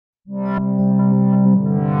Welcome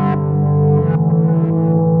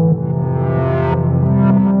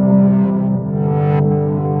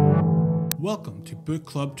to Book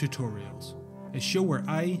Club Tutorials, a show where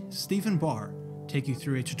I, Stephen Barr, take you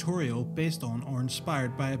through a tutorial based on or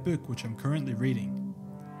inspired by a book which I'm currently reading.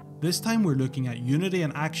 This time we're looking at Unity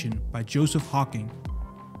in Action by Joseph Hocking.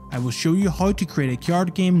 I will show you how to create a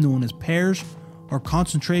card game known as Pairs, or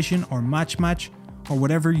Concentration, or Match, or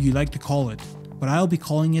whatever you like to call it, but I'll be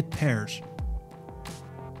calling it Pairs.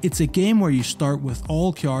 It's a game where you start with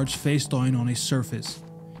all cards face down on a surface.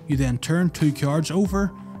 You then turn 2 cards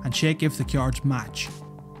over and check if the cards match.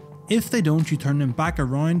 If they don't, you turn them back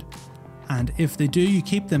around, and if they do, you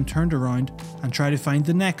keep them turned around and try to find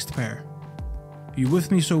the next pair. Are you with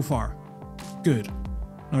me so far? Good.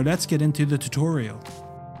 Now let's get into the tutorial.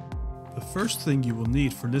 The first thing you will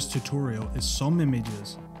need for this tutorial is some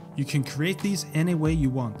images. You can create these any way you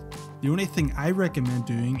want. The only thing I recommend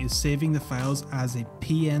doing is saving the files as a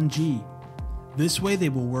PNG. This way they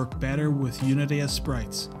will work better with Unity as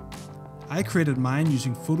sprites. I created mine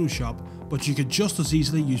using Photoshop, but you could just as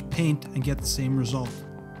easily use Paint and get the same result.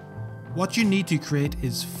 What you need to create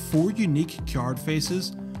is 4 unique card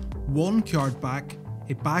faces, 1 card back,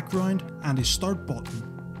 a background and a start button.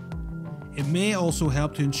 It may also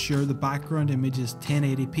help to ensure the background image is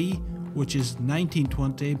 1080p, which is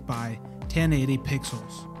 1920 by 1080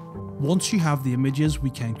 pixels. Once you have the images, we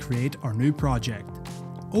can create our new project.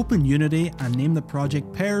 Open Unity and name the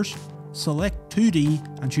project Pairs. Select 2D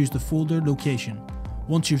and choose the folder location.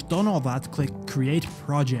 Once you've done all that, click Create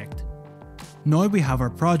Project. Now we have our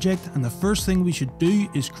project, and the first thing we should do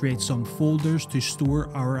is create some folders to store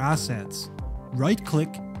our assets. Right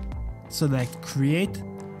click, select Create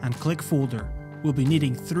and click Folder. We'll be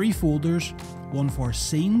needing 3 folders, one for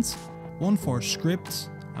scenes, one for scripts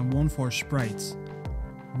and one for sprites.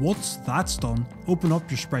 Once that's done, open up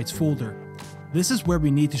your sprites folder. This is where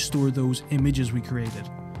we need to store those images we created.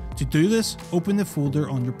 To do this, open the folder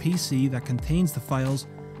on your PC that contains the files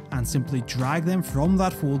and simply drag them from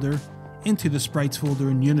that folder into the sprites folder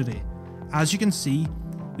in Unity. As you can see,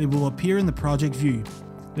 they will appear in the project view.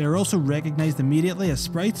 They are also recognized immediately as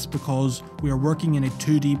sprites because we are working in a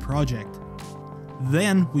 2D project.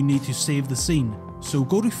 Then we need to save the scene, so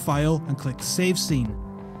go to File and click Save Scene.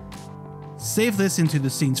 Save this into the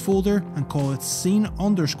Scenes folder and call it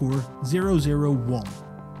scene_001.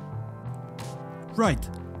 Right.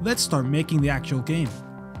 Let's start making the actual game.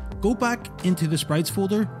 Go back into the sprites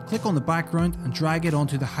folder, click on the background and drag it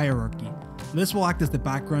onto the hierarchy. This will act as the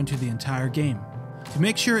background to the entire game. To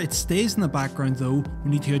make sure it stays in the background though, we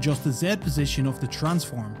need to adjust the Z position of the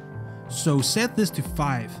transform. So set this to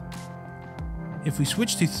 5. If we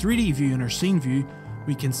switch to 3D view in our scene view,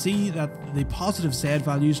 we can see that the positive Z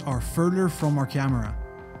values are further from our camera.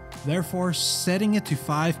 Therefore, setting it to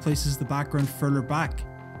 5 places the background further back.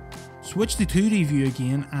 Switch to 2D view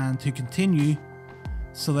again, and to continue,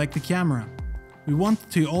 select the camera. We want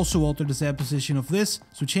to also alter the Z position of this,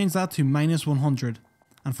 so change that to -100.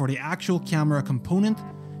 And for the actual camera component,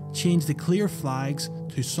 change the clear flags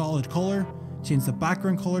to solid color, change the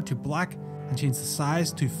background color to black, and change the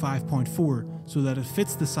size to 5.4 so that it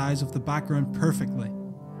fits the size of the background perfectly.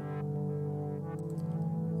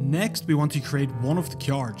 Next, we want to create one of the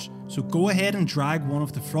cards, so go ahead and drag one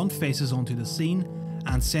of the front faces onto the scene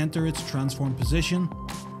and center its transform position.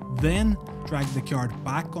 Then drag the card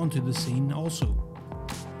back onto the scene also.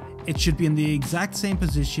 It should be in the exact same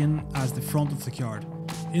position as the front of the card.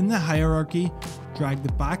 In the hierarchy, drag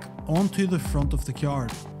the back onto the front of the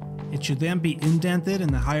card. It should then be indented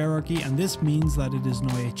in the hierarchy, and this means that it is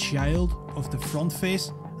now a child of the front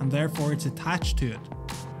face and therefore it's attached to it.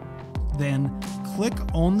 Then click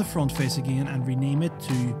on the front face again and rename it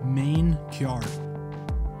to Main Card.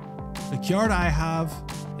 The card I have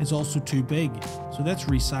is also too big, so let's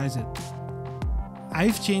resize it.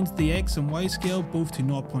 I've changed the X and Y scale both to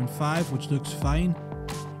 0.5, which looks fine.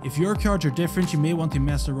 If your cards are different, you may want to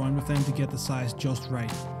mess around with them to get the size just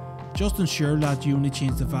right. Just ensure that you only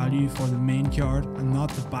change the value for the main card and not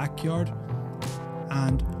the back card.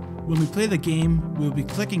 And when we play the game, we'll be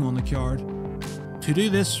clicking on the card. To do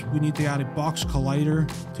this, we need to add a box collider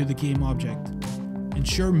to the game object.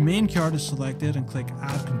 Ensure main card is selected and click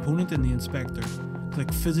Add Component in the inspector.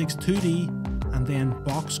 Click Physics 2D and then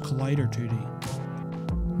Box Collider 2D.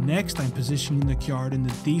 Next, I'm positioning the card in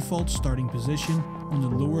the default starting position on the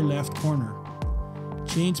lower left corner.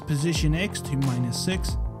 Change position X to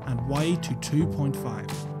 -6 and Y to 2.5.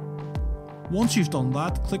 Once you've done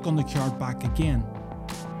that, click on the card back again.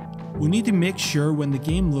 We need to make sure when the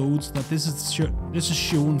game loads that this is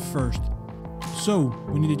shown first. So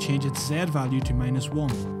we need to change its Z value to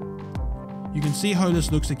 -1. You can see how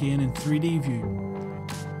this looks again in 3D view.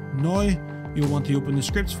 Now you'll want to open the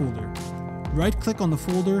scripts folder. Right click on the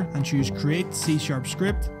folder and choose Create C#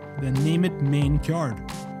 script, then name it main card.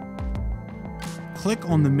 Click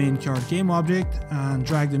on the main card game object and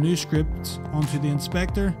drag the new script onto the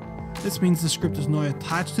inspector. This means the script is now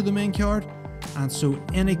attached to the main card, and so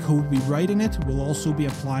any code we write in it will also be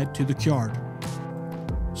applied to the card.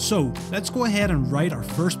 So let's go ahead and write our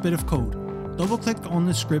first bit of code. Double click on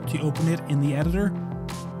the script to open it in the editor.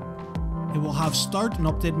 It will have start and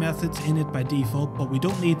update methods in it by default, but we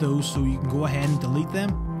don't need those, so you can go ahead and delete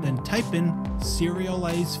them. Then type in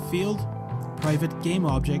serialize field private game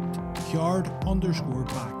object card underscore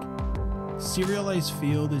back. Serialize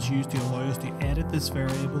field is used to allow us to edit this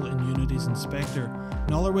variable in Unity's inspector.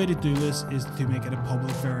 Another way to do this is to make it a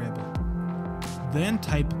public variable. Then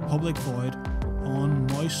type public void on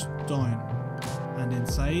mouse down, and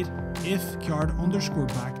inside if card underscore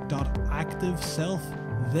back dot active self,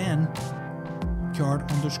 then card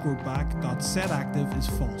underscore back dot set active is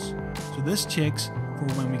false. So this checks for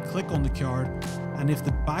when we click on the card, and if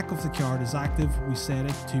the back of the card is active, we set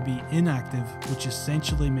it to be inactive, which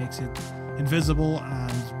essentially makes it invisible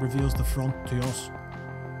and reveals the front to us.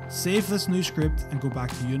 Save this new script and go back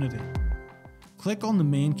to Unity. Click on the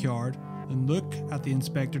main card and look at the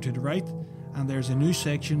inspector to the right, and there's a new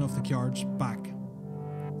section of the card's back.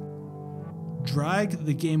 Drag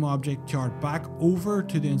the game object card back over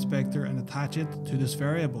to the inspector and attach it to this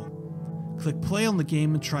variable. Click play on the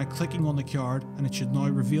game and try clicking on the card, and it should now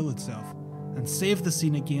reveal itself. And save the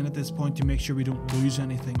scene again at this point to make sure we don't lose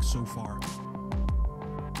anything so far.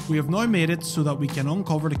 We have now made it so that we can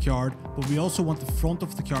uncover the card, but we also want the front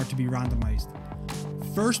of the card to be randomized.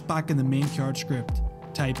 First, back in the main card script,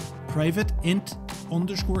 type private int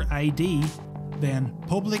underscore id, then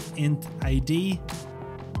public int id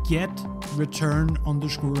get return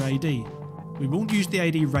underscore id. We won't use the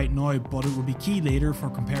ID right now, but it will be key later for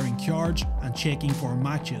comparing cards and checking for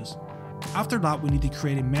matches. After that, we need to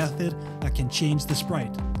create a method that can change the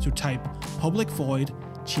sprite. So type public void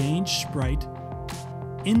change sprite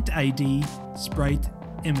int id sprite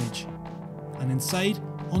image, and inside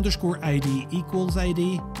underscore id equals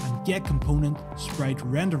id and get component sprite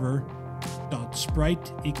renderer dot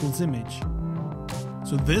sprite equals image.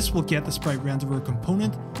 So this will get the sprite renderer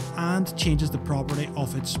component and changes the property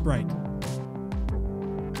of its sprite.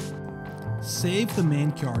 Save the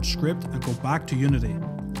main card script and go back to Unity.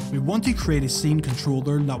 We want to create a scene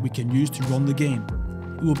controller that we can use to run the game.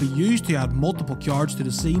 It will be used to add multiple cards to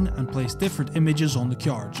the scene and place different images on the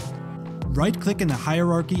cards. Right click in the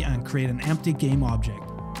hierarchy and create an empty game object.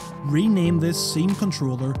 Rename this scene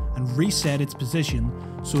controller and reset its position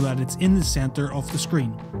so that it's in the center of the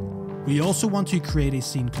screen. We also want to create a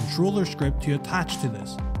scene controller script to attach to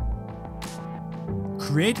this.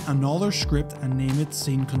 Create another script and name it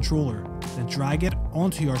scene controller, then drag it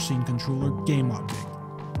onto your scene controller game object.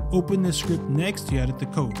 Open this script next to edit the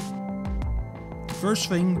code. The first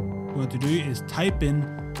thing we want to do is type in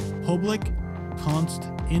public const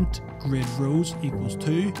int grid rows equals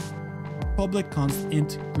 2, public const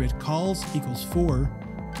int grid calls equals 4,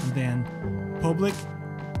 and then public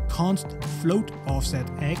const float offset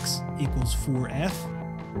x equals 4f,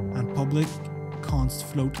 and public const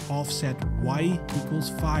float offset y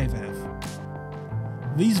equals 5f.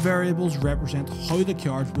 These variables represent how the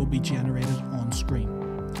card will be generated on screen.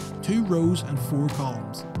 2 rows and 4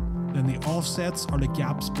 columns. Then the offsets are the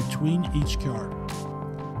gaps between each card.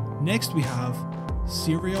 Next we have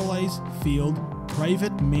serialize field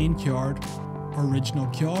private main card original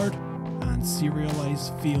card and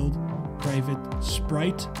serialize field private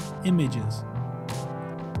sprite images.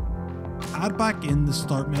 Add back in the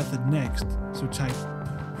start method next, so type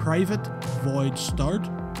private void start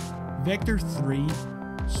vector 3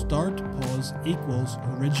 start pos equals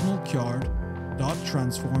original card dot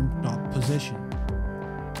transform dot position,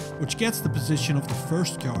 which gets the position of the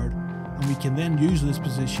first card, and we can then use this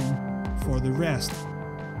position for the rest.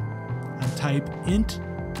 And type int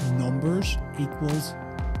numbers equals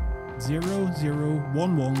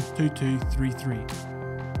 00112233.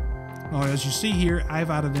 Now as you see here, I've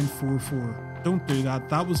added in 44. Don't do that,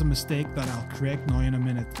 that was a mistake that I'll correct now in a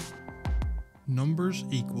minute. Numbers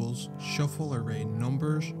equals shuffle array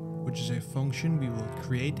numbers, which is a function we will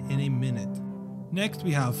create in a minute. Next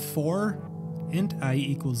we have for int I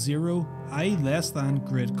equals 0, I less than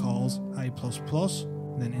grid calls I++.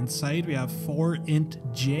 Then inside we have for int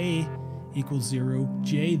j equals 0,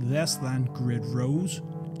 j less than grid rows,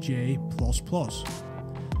 j++.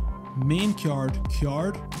 Main card,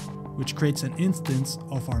 which creates an instance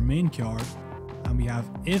of our main card, and we have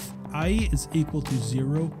if I is equal to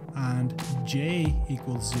 0 and j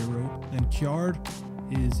equals 0, then card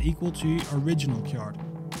is equal to original card.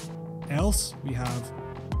 Else we have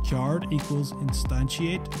card equals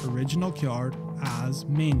instantiate original card as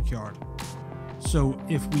main card. So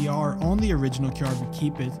if we are on the original card, we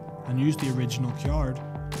keep it and use the original card,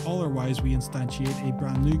 otherwise we instantiate a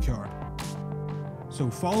brand new card. So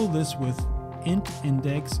follow this with int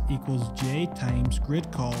index equals j times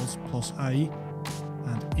grid calls plus I,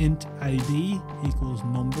 and int id equals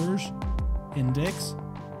numbers index,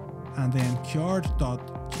 and then card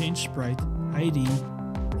dot change sprite id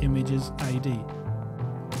images id.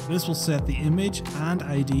 This will set the image and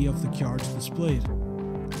ID of the cards displayed.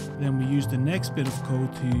 Then we use the next bit of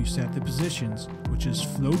code to set the positions, which is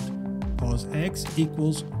float pos x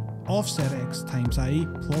equals offset x times I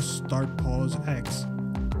plus start pos x,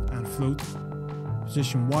 and float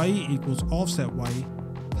position y equals offset y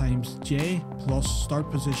times j plus start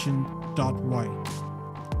position dot y.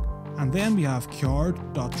 And then we have card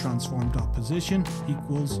dot transform dot position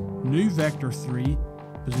equals new vector 3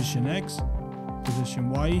 position x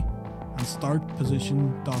position y and start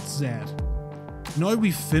position dot z. Now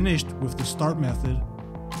we've finished with the start method,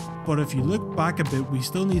 but if you look back a bit, we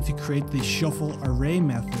still need to create the shuffle array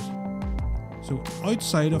method. So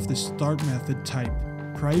outside of the start method, type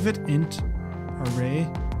private int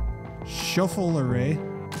array shuffle array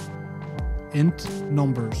int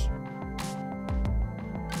numbers.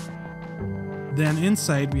 Then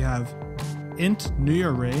inside we have int new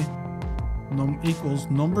array equals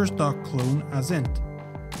numbers.clone as int,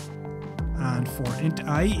 and for int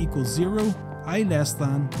I equals 0, I less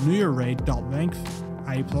than new array dot length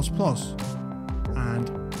I plus plus, and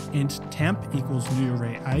int temp equals new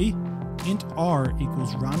array I, int r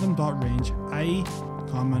equals random dot range I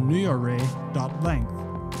comma new array dot length,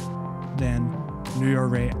 then new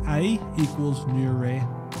array I equals new array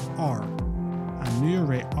r, and new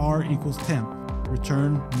array r equals temp,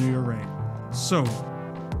 return new array. So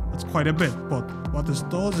that's quite a bit, but what this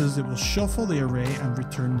does is it will shuffle the array and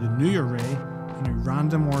return the new array in a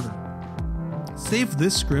random order. Save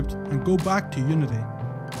this script and go back to Unity.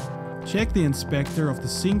 Check the inspector of the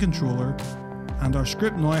scene controller, and our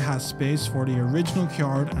script now has space for the original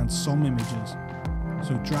card and some images.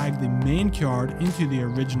 So drag the main card into the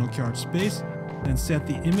original card space, then set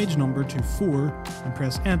the image number to 4 and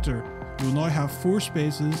press enter. You will now have 4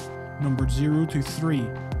 spaces numbered 0 to 3.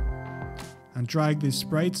 And drag the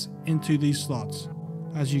sprites into these slots.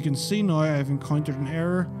 As you can see now, I have encountered an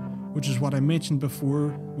error, which is what I mentioned before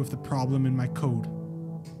with the problem in my code.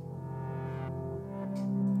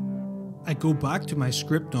 I go back to my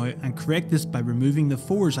script now and correct this by removing the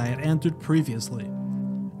 4s I had entered previously.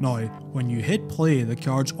 Now, when you hit play, the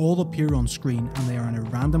cards all appear on screen and they are in a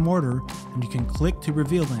random order, and you can click to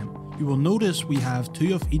reveal them. You will notice we have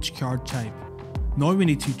 2 of each card type. Now we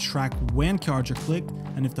need to track when cards are clicked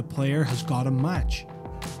and if the player has got a match.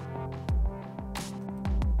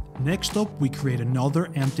 Next up, we create another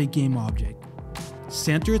empty game object.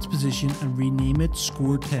 Center its position and rename it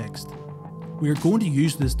score text. We are going to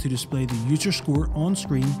use this to display the user score on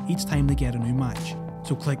screen each time they get a new match.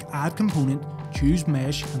 So click add component, choose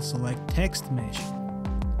mesh and select text mesh.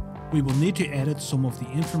 We will need to edit some of the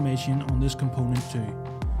information on this component too.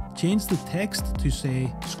 Change the text to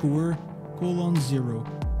say score: 0.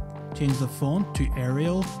 Change the font to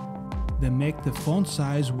Arial, then make the font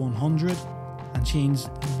size 100 and change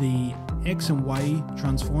the X and Y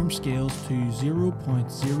transform scales to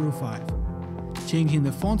 0.05. Changing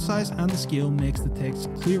the font size and the scale makes the text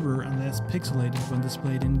clearer and less pixelated when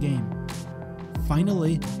displayed in game.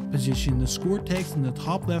 Finally, position the score text in the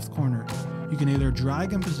top left corner. You can either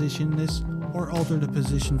drag and position this or alter the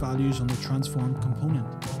position values on the transform component.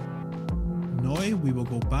 Now we will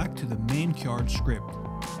go back to the main card script.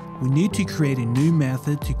 We need to create a new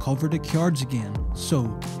method to cover the cards again, so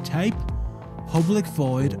type public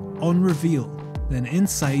void unreveal. Then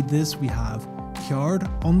inside this we have card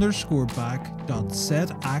underscore back dot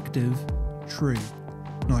set active true.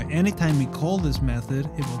 Now anytime we call this method,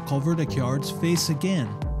 it will cover the card's face again.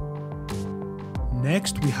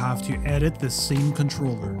 Next we have to edit the scene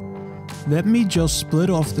controller. Let me just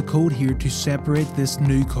split off the code here to separate this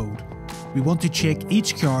new code. We want to check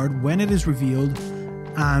each card when it is revealed,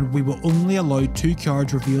 and we will only allow 2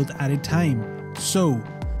 cards revealed at a time. So,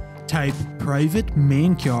 type private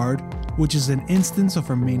main card, which is an instance of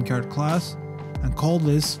our main card class, and call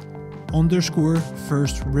this underscore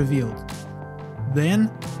first revealed. Then,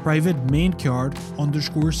 private main card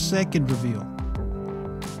underscore second reveal.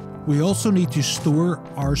 We also need to store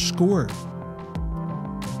our score,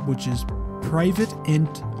 which is private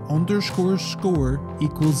int underscore score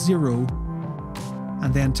equals 0,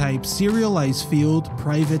 and then type serialize field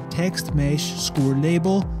private text mesh score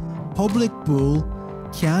label public bool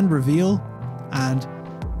can reveal and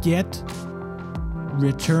get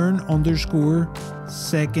return underscore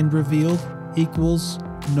second revealed equals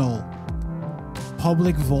null.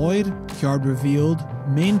 Public void card revealed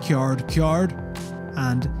main card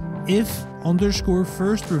and if underscore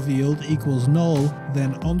first revealed equals null,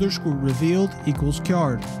 then underscore revealed equals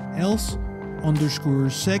card, else underscore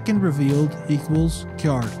second revealed equals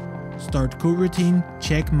card. Start coroutine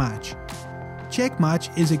check match. Check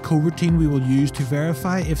match is a coroutine we will use to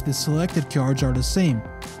verify if the selected cards are the same.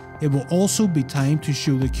 It will also be timed to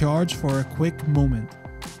show the cards for a quick moment.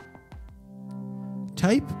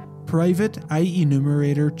 Type private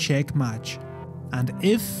IEnumerator check match, and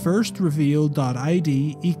if first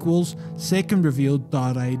revealed.id equals second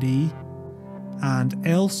revealed.id, and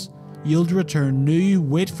else yield return new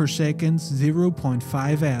wait for seconds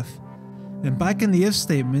 0.5f. Then back in the if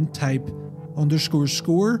statement type underscore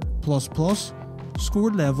score plus plus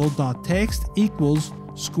score level dot text equals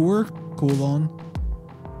score colon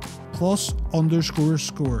plus underscore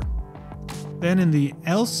score. Then in the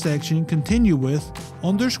else section continue with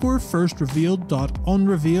underscore first revealed dot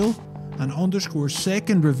unreveal and underscore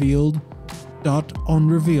second revealed dot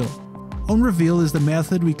unreveal. Unreveal is the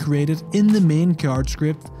method we created in the main card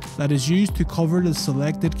script that is used to cover the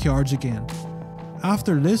selected cards again.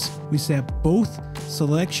 After this, we set both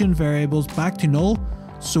selection variables back to null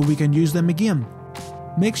so we can use them again.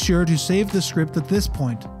 Make sure to save the script at this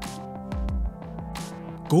point.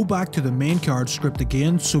 Go back to the main card script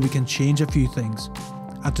again so we can change a few things.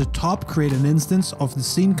 At the top, create an instance of the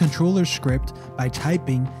scene controller script by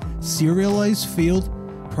typing serialize field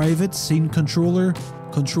private scene controller,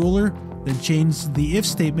 then change the if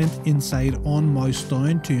statement inside on mouse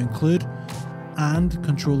down to include and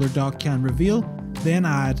controller.canReveal, then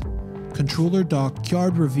add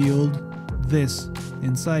controller.cardRevealed this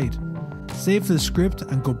inside. Save the script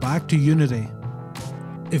and go back to Unity.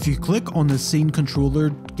 If you click on the scene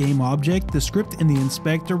controller game object, the script in the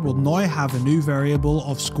inspector will now have a new variable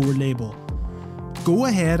of score label. Go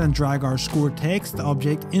ahead and drag our score text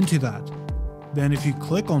object into that. Then if you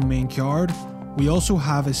click on main card, we also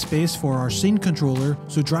have a space for our scene controller,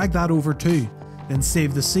 so drag that over too. Then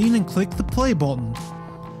save the scene and click the play button.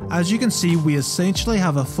 As you can see, we essentially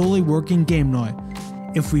have a fully working game now.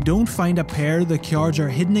 If we don't find a pair, the cards are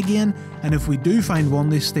hidden again, and if we do find one,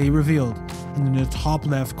 they stay revealed. And in the top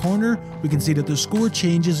left corner, we can see that the score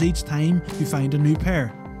changes each time you find a new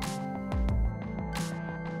pair.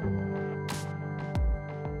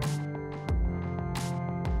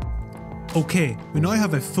 Okay, we now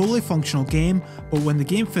have a fully functional game, but when the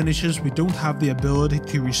game finishes, we don't have the ability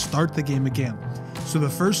to restart the game again. So the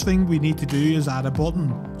first thing we need to do is add a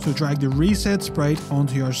button. So drag the reset sprite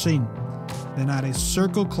onto our scene. Then add a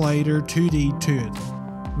circle collider 2D to it.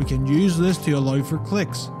 We can use this to allow for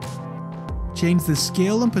clicks. Change the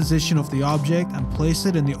scale and position of the object and place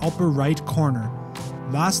it in the upper right corner.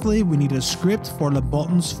 Lastly, we need a script for the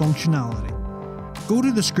button's functionality. Go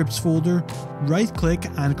to the scripts folder, right click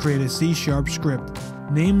and create a C# script.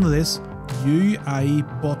 Name this UI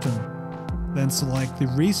button. Then select the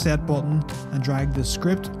reset button and drag the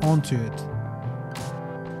script onto it.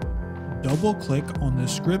 Double click on the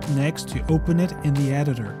script next to open it in the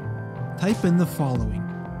editor. Type in the following: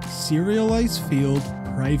 serialize field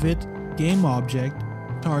private game object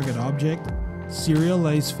target object,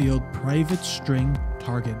 serialize field private string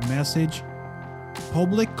target message,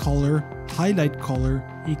 public color highlight color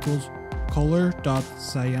equals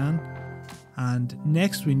color.cyan, and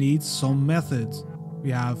next we need some methods.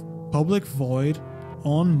 We have public void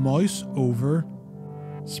on mouse over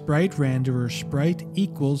sprite renderer sprite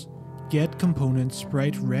equals get component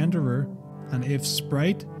sprite renderer, and if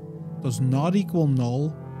sprite does not equal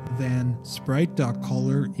null, then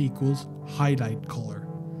sprite.color equals highlight color.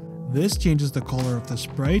 This changes the color of the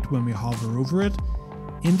sprite when we hover over it,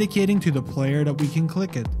 indicating to the player that we can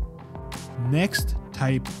click it. Next,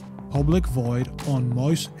 type public void on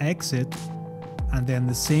mouse exit, and then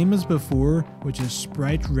the same as before, which is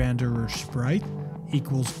sprite renderer sprite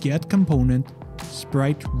equals get component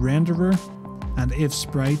sprite renderer, and if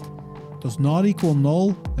sprite does not equal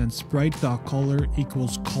null, then sprite.color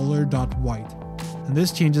equals color.white. And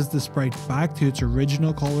this changes the sprite back to its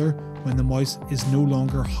original color when the mouse is no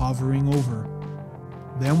longer hovering over.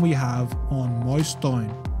 Then we have on mouse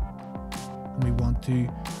down, and we want to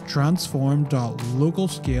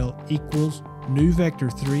transform.localscale equals new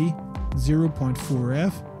vector 3,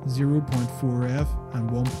 0.4f, 0.4f, and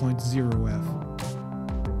 1.0f.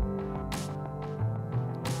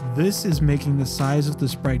 This is making the size of the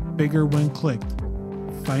sprite bigger when clicked.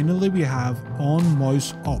 Finally, we have on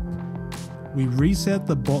mouse up. We reset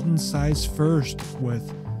the button size first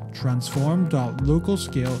with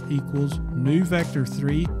transform.localscale equals new vector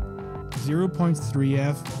 3,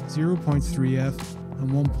 0.3f, 0.3f, and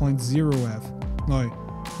 1.0f. Now,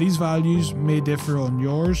 these values may differ on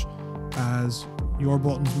yours, as your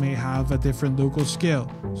buttons may have a different local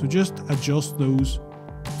scale, so just adjust those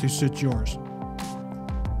to suit yours.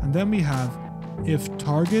 And then we have, if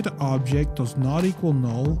target object does not equal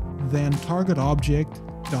null, then target object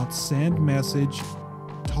dot send message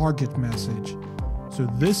target message. So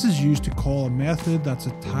this is used to call a method that's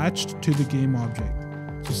attached to the game object.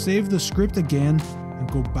 So save the script again and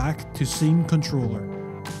go back to scene controller.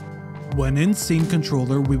 When in scene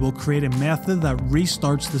controller, we will create a method that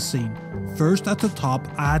restarts the scene. First at the top,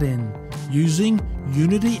 add in using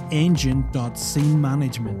Unity engine.scene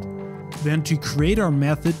management. Then to create our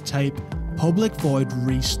method, type public void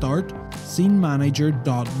restart scene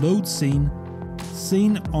manager.load scene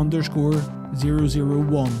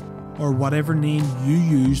scene_001 or whatever name you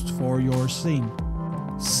used for your scene.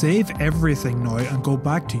 Save everything now and go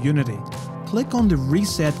back to Unity. Click on the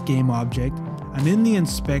reset game object, and in the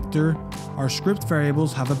inspector our script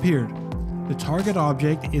variables have appeared. The target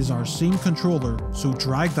object is our scene controller, so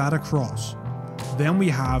drag that across. Then we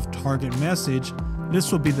have target message.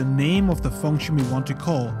 This will be the name of the function we want to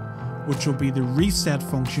call, which will be the reset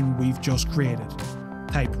function we've just created.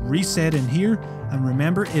 Type reset in here, and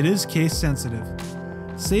remember it is case sensitive.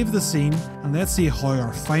 Save the scene and let's see how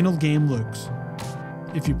our final game looks.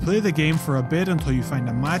 If you play the game for a bit until you find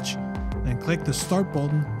a match, then click the start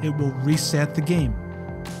button, it will reset the game.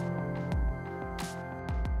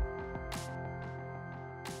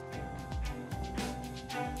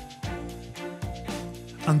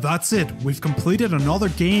 And that's it, we've completed another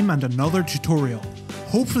game and another tutorial.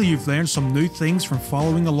 Hopefully you've learned some new things from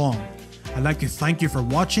following along. I'd like to thank you for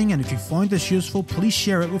watching, and if you found this useful, please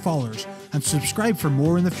share it with others and subscribe for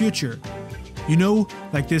more in the future. You know,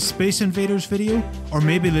 like this Space Invaders video, or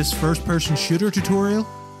maybe this first person shooter tutorial.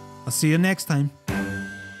 I'll see you next time.